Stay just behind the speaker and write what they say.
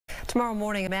Tomorrow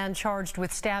morning, a man charged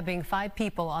with stabbing 5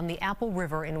 people on the Apple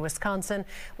River in Wisconsin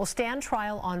will stand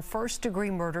trial on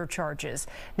first-degree murder charges.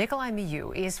 Nicolae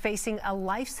Miu is facing a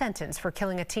life sentence for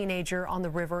killing a teenager on the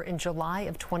river in July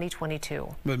of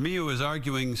 2022. But Miu is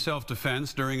arguing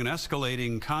self-defense during an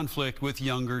escalating conflict with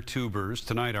younger tubers.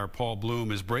 Tonight, our Paul Bloom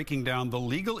is breaking down the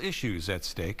legal issues at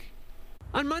stake.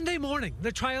 On Monday morning,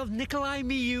 the trial of Nicolae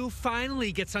Miu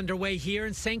finally gets underway here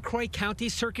in St. Croix County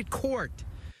Circuit Court.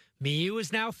 Miu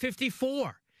is now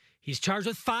 54. He's charged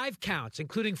with 5 counts,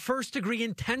 including first-degree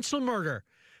intentional murder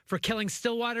for killing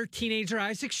Stillwater teenager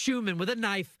Isaac Schumann with a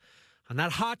knife on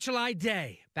that hot July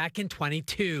day back in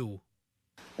 22.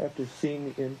 After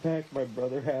seeing the impact my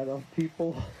brother had on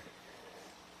people,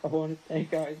 I want to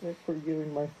thank Isaac for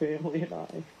giving my family and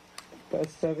I the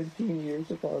best 17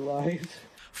 years of our lives.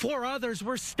 4 others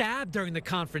were stabbed during the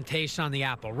confrontation on the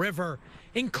Apple River,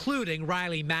 including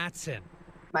Riley Matson.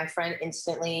 My friend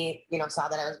instantly, saw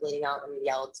that I was bleeding out and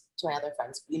yelled to my other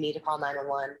friends, "You need to call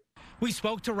 911." We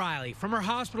spoke to Riley from her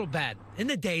hospital bed in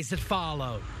the days that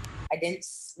followed. I didn't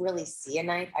really see a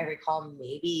knife. I recall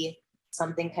maybe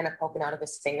something kind of poking out of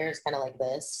his fingers, kind of like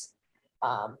this,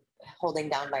 holding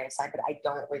down by his side, but I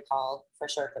don't recall for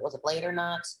sure if it was a blade or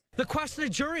not. The question the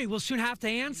jury will soon have to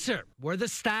answer: were the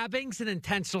stabbings an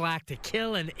intentional act to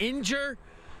kill and injure?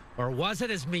 Or was it,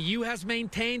 as Miu has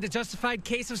maintained, a justified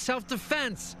case of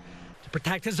self-defense to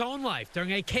protect his own life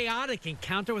during a chaotic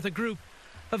encounter with a group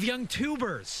of young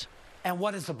tubers? And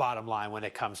what is the bottom line when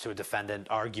it comes to a defendant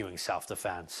arguing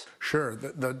self-defense? Sure.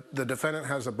 The defendant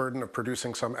has a burden of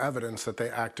producing some evidence that they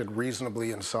acted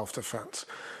reasonably in self-defense.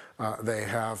 They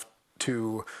have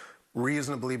to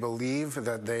reasonably believe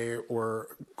that they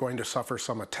were going to suffer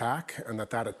some attack and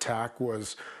that attack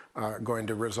was going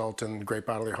to result in great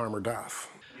bodily harm or death.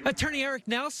 Attorney Eric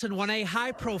Nelson won a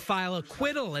high-profile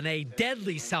acquittal in a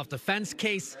deadly self-defense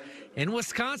case in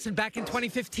Wisconsin back in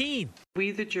 2015. We,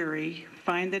 the jury,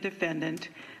 find the defendant,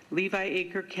 Levi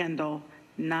Aker Kendall,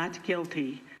 not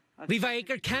guilty. Levi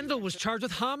Aker Kendall was charged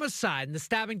with homicide in the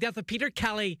stabbing death of Peter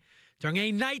Kelly during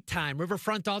a nighttime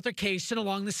riverfront altercation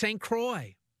along the St.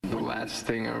 Croix. The last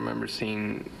thing I remember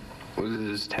seeing was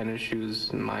his tennis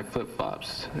shoes and my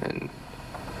flip-flops, and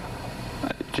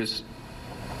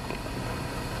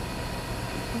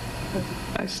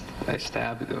I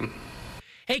stabbed him.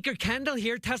 Aker Kendall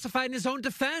here testified in his own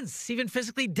defense, even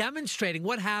physically demonstrating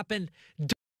what happened during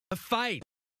the fight.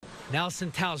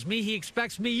 Nelson tells me he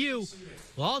expects Miu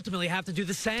will ultimately have to do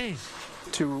the same.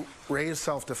 To raise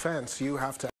self-defense, you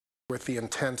have to act with the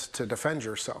intent to defend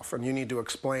yourself, and you need to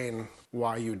explain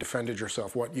why you defended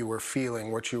yourself, what you were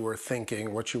feeling, what you were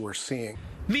thinking, what you were seeing.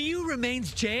 Miu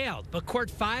remains jailed, but court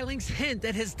filings hint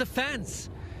at his defense.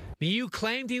 Miu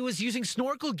claimed he was using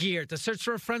snorkel gear to search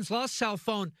for a friend's lost cell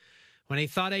phone when he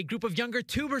thought a group of younger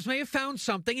tubers may have found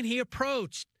something, and he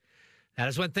approached. That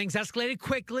is when things escalated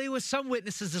quickly, with some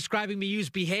witnesses describing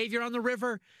Miu's behavior on the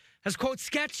river as, quote,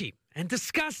 sketchy and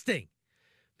disgusting.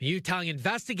 Miu telling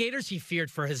investigators he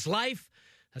feared for his life,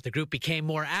 that the group became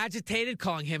more agitated,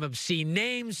 calling him obscene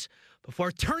names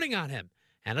before turning on him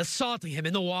and assaulting him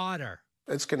in the water.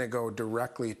 It's going to go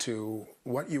directly to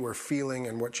what you were feeling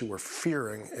and what you were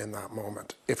fearing in that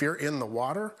moment. If you're in the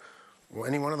water, well,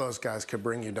 any one of those guys could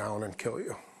bring you down and kill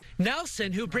you.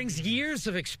 Nelson, who brings years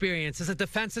of experience as a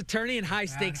defense attorney in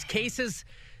high-stakes cases,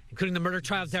 including the murder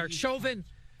trial of Derek Chauvin,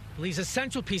 believes a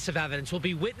central piece of evidence will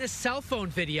be witness cell phone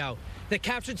video that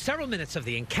captured several minutes of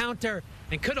the encounter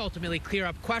and could ultimately clear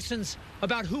up questions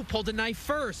about who pulled the knife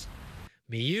first.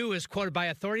 Miu is quoted by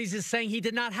authorities as saying he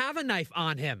did not have a knife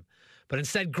on him, but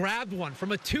instead grabbed one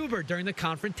from a tuber during the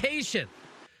confrontation.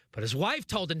 But his wife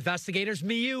told investigators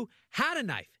Miu had a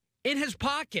knife in his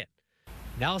pocket.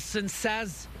 Nelson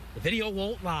says the video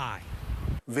won't lie.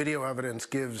 Video evidence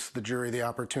gives the jury the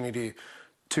opportunity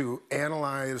to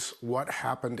analyze what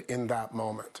happened in that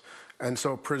moment. And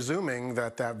so presuming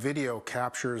that video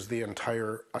captures the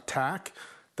entire attack,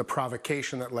 the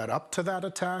provocation that led up to that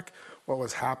attack, what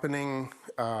was happening,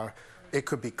 it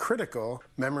could be critical.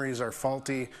 Memories are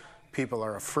faulty. People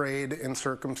are afraid in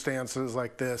circumstances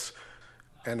like this,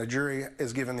 and a jury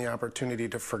is given the opportunity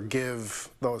to forgive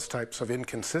those types of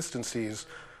inconsistencies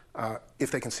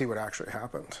if they can see what actually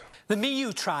happened. The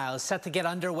Miu trial is set to get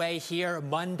underway here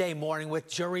Monday morning with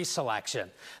jury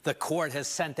selection. The court has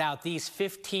sent out these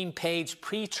 15-page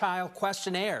pretrial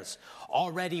questionnaires,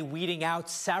 already weeding out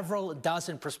several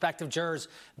dozen prospective jurors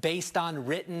based on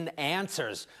written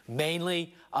answers,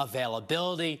 mainly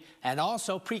availability and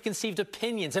also preconceived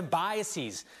opinions and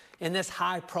biases in this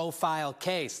high-profile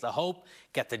case. The hope,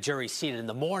 get the jury seated in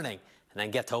the morning and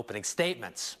then get to opening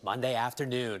statements Monday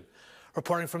afternoon.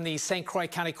 Reporting from the St. Croix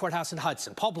County Courthouse in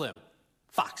Hudson, Paul Bloom,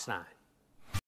 Fox 9.